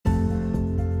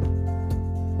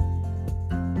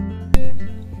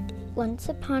Once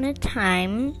upon a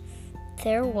time,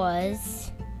 there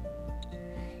was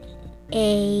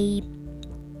a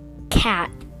cat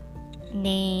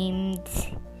named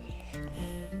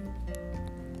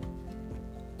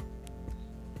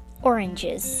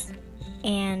Oranges.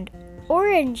 And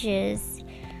Oranges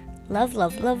loved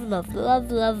the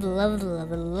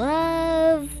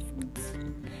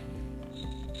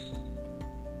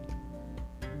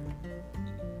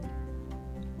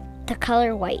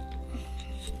color white.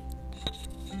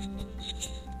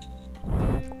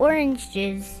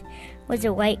 Oranges was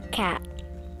a white cat.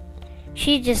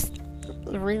 She just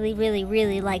really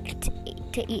liked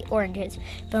to eat oranges.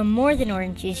 But more than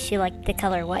oranges, she liked the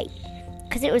color white,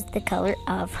 because it was the color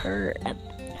of her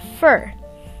fur.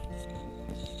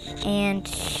 And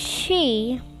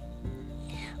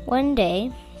one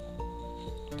day,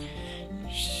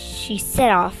 she set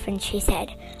off and she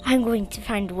said, I'm going to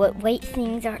find what white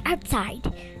things are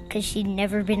outside. Because she'd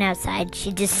never been outside.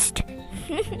 She just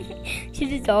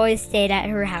always stayed at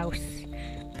her house.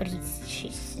 But she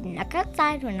snuck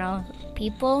outside when all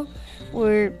people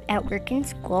were at work and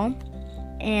school.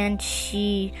 And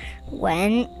she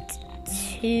went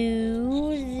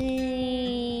to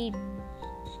the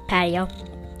patio.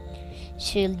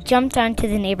 She jumped onto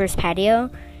the neighbor's patio.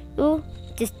 Ooh,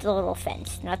 just a little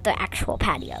fence, not the actual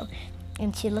patio.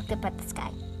 And she looked up at the sky.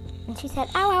 And she said,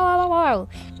 ow, ow, ow, ow, ow,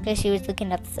 because she was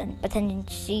looking at the sun. But then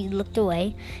she looked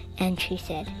away, and she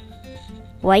said,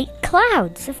 white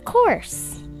clouds, of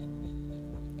course.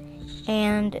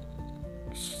 And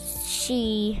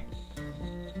she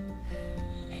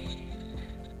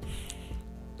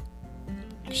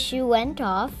went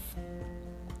off,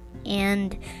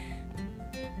 and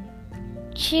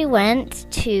she went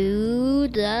to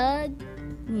the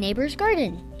neighbor's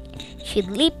garden. She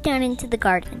leaped down into the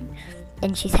garden,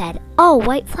 and she said, oh,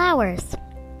 white flowers.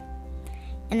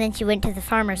 And then she went to the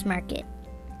farmer's market,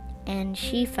 and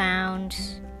she found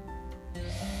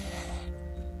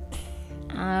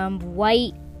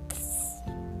white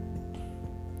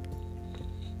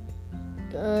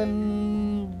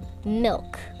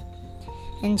milk.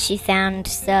 And she found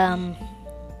some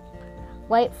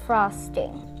white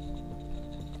frosting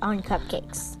on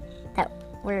cupcakes that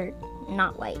were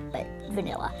not white, but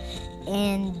vanilla.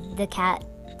 And the cat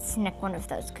snuck one of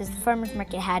those because the farmer's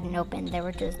market hadn't opened. They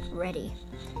were just ready.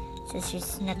 So she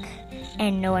snuck,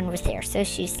 and no one was there. So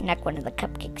she snuck one of the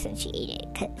cupcakes and she ate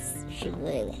it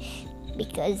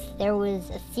because there was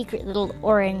a secret little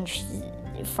orange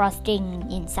frosting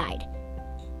inside.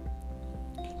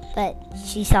 But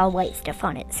she saw white stuff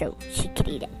on it, so she could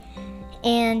eat it.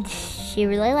 And she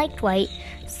really liked white,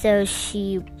 so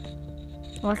she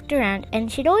walked around,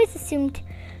 and she'd always assumed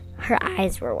her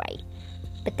eyes were white.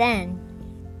 But then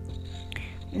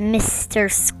Mr.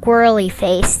 Squirrely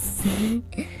Face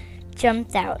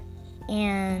jumped out,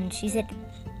 and she said,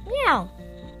 meow,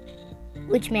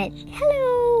 which meant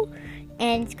hello.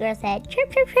 And Squirrel said,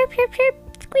 chirp, chirp, chirp, chirp, chirp,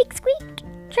 squeak, squeak,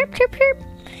 chirp, chirp, chirp.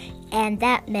 And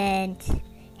that meant,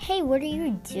 hey, what are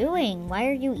you doing? Why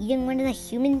are you eating one of the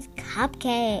humans'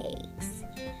 cupcakes?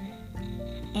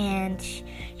 And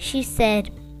she said,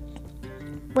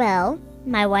 well,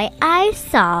 my white eye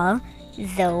saw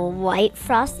the white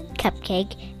frosted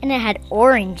cupcake, and it had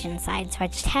orange inside, so I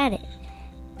just had it.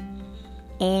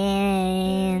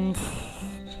 And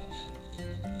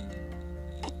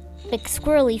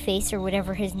McSquirrely Face, or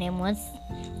whatever his name was,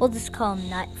 we'll just call him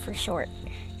Nut for short.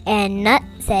 And Nut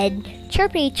said,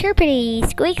 chirpity, chirpity,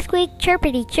 squeak, squeak,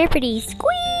 chirpity, chirpity,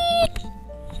 squeak.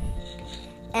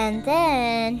 And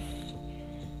then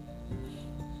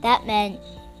that meant,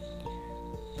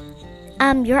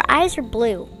 your eyes are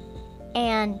blue.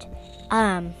 And,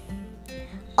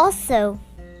 also,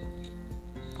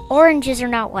 oranges are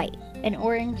not white. And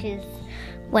oranges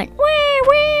went, wah,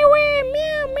 wah, wah,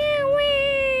 meow, meow,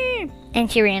 wah.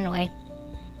 And she ran away.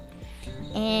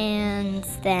 And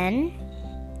then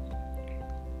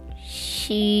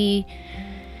she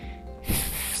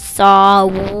saw a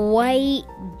white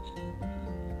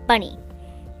bunny.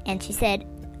 And she said,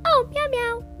 oh, meow,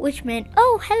 meow, which meant,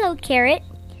 oh, hello, Carrot,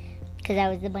 because that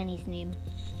was the bunny's name.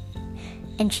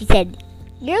 And she said,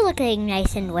 you're looking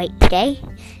nice and white today.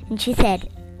 And she said,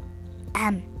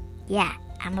 yeah,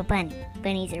 I'm a bunny.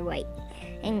 Bunnies are white.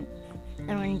 And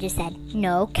everyone just said,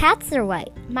 no, cats are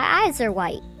white. My eyes are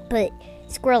white. But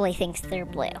Squirrely thinks they're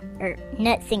blue. Or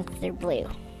Nut thinks they're blue.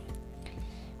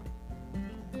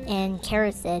 And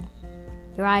Carrot said,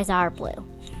 your eyes are blue.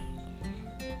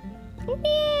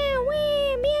 Meow,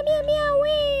 wee, meow, meow, meow,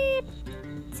 wee.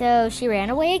 So she ran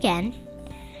away again.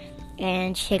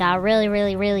 And she got really,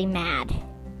 really, really mad.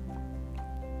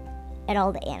 at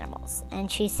all the animals.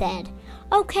 And she said,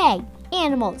 okay,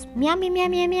 animals, meow, meow, meow,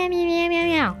 meow, meow, meow, meow, meow,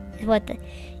 meow,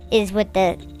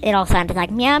 it all sounded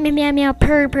like meow, meow, meow, meow,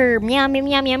 purr, purr, meow, meow,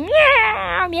 meow, meow,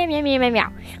 meow, meow, meow, meow, meow,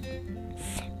 meow.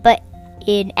 But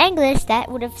in English, that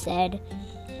would have said,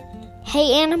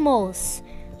 hey, animals,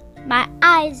 my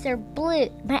eyes are blue,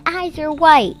 my eyes are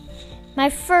white, my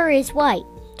fur is white,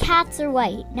 cats are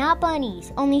white, not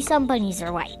bunnies, only some bunnies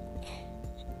are white.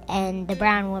 And the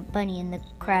brown bunny in the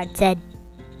crowd said,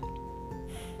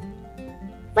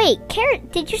 wait,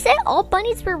 Carrot, did you say all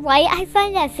bunnies were white? I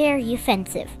find that very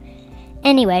offensive.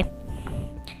 Anyway,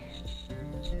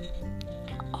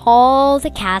 all the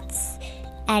cats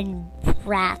and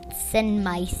rats and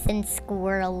mice and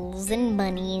squirrels and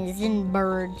bunnies and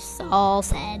birds all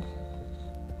said,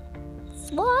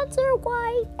 swans are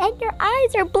white and your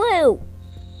eyes are blue.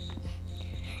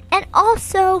 And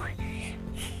also,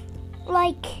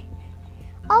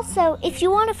 if you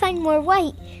want to find more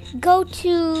white, go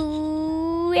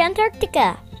to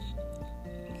Antarctica.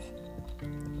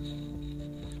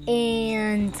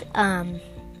 And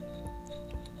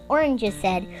Orange just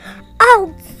said,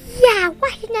 oh yeah, why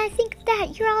didn't I think of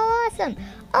that? You're all awesome.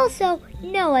 Also,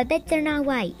 no, I bet they're not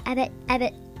white. I bet,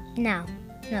 no.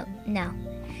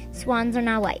 Swans are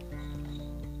not white.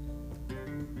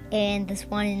 And the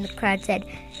swan in the crowd said,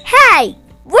 hey,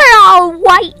 we're all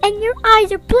white and your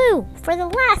eyes are blue for the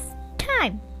last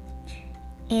time.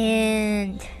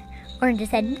 And Orange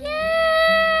just said, meow,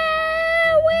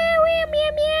 meow, meow,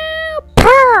 meow, meow,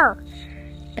 purr.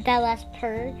 But that last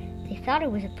purr, they thought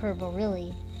it was a purr, but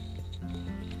really,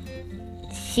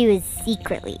 she was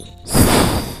secretly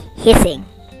hissing.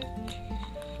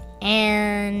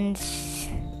 And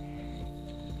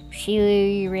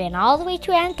she ran all the way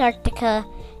to Antarctica,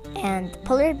 and the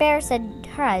polar bear said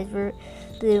her eyes were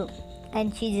blue,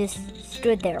 and she just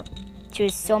stood there. She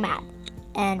was so mad.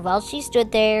 And while she stood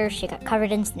there, she got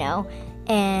covered in snow,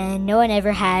 and no one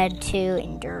ever had to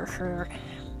endure her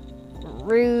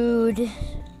rude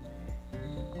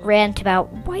rant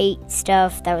about white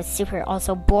stuff that was super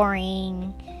also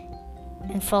boring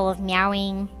and full of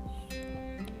meowing.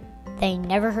 They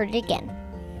never heard it again.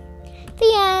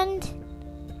 The end.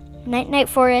 Night, night,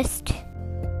 forest.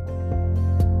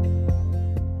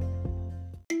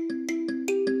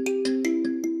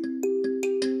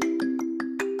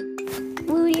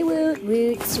 Woody woot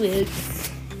woot swoot.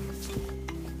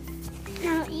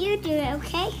 No, you do it,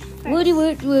 okay? First. Woody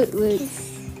woot woot woot.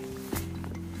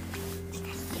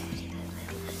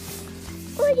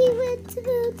 Woody woot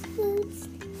woot woot.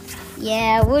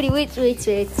 Yeah, woody woot woot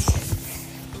woot.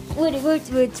 Woody woot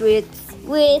woot woot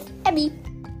with Abby.